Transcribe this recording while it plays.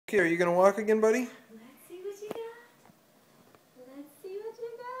Okay, are you gonna walk again, buddy? Let's see what you got. Let's see what you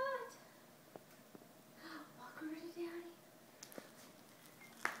got. Walk over to Daddy.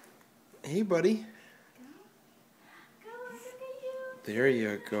 Hey, buddy. Go, look at you. There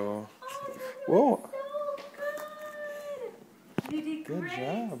you go. Oh, Whoa. so good. You did Good great.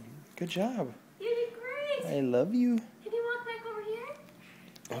 job. Good job. You did great. I love you. Can you walk back over here?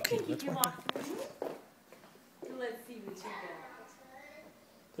 Okay, Thank let's you. walk. Let's see what you got.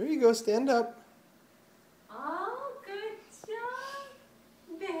 There you go. Stand up. Oh, good job.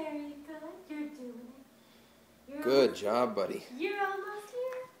 Very good. You're doing it. Good job, buddy. You're almost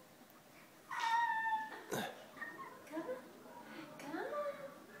here. Come on. Come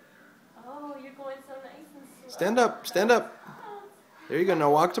on. Oh, you're going so nice and slow. Stand up. Stand up. There you go. Now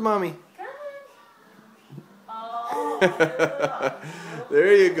walk to mommy. Come on. Oh.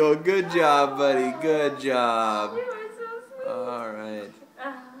 There you go. Good job, buddy. Good job. You are so sweet. All right.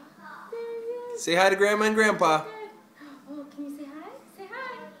 There he is. Say hi to Grandma and Grandpa. Oh, can you say hi? Say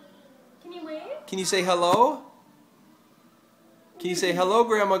hi. Can you wave? Can you say hello? Can you say hello,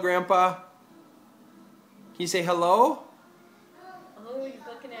 Grandma, Grandpa? Can you say hello? Oh, he's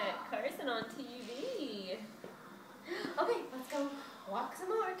looking at Carson on TV. Okay, let's go walk some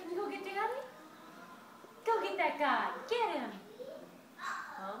more. Can you go get Daddy? Go get that guy. Get him.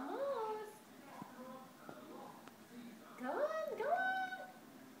 Almost. Go on, go on.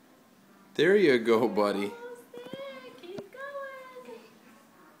 There you go, buddy. Almost there. Keep going.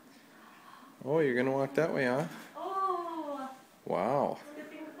 Oh, you're gonna walk that way, huh? Oh. Wow. Good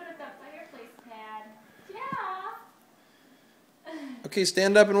thing to put at that fireplace pad. Yeah. Okay,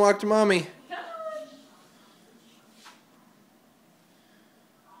 stand up and walk to mommy. Come on.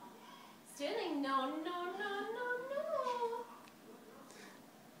 Standing. No, no, no, no, no.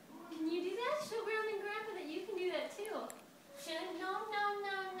 Can you do that? Show Grandma and Grandpa that you can do that too. Standing. No, no,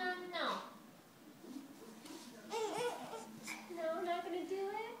 no, no, no. No, not gonna do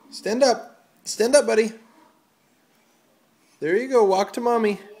it. Stand up. Stand up, buddy. There you go. Walk to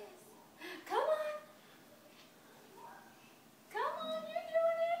mommy. Come on. Come on, you're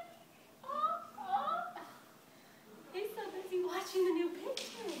doing it. Oh, oh. He's so busy watching the new picture.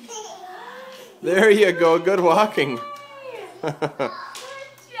 There you go. Good walking. Good job.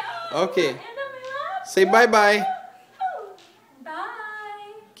 Okay. And I'm Say bye-bye.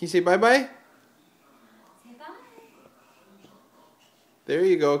 Bye. Can you say bye-bye? Say bye. There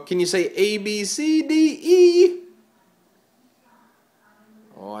you go. Can you say A, B, C, D, E?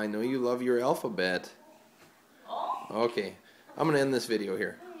 Oh, I know you love your alphabet. Oh. Okay. I'm going to end this video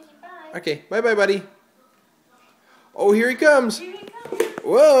here. Bye. Okay. Bye-bye, buddy. Oh, here he comes. Here he comes.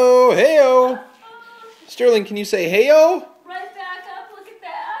 Whoa. Hey-o. Sterling, can you say hey-o? Right back up. Look at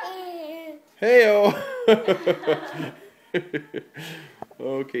that. Hey-o.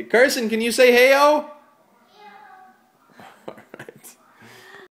 Okay. Carson, can you say hey-o?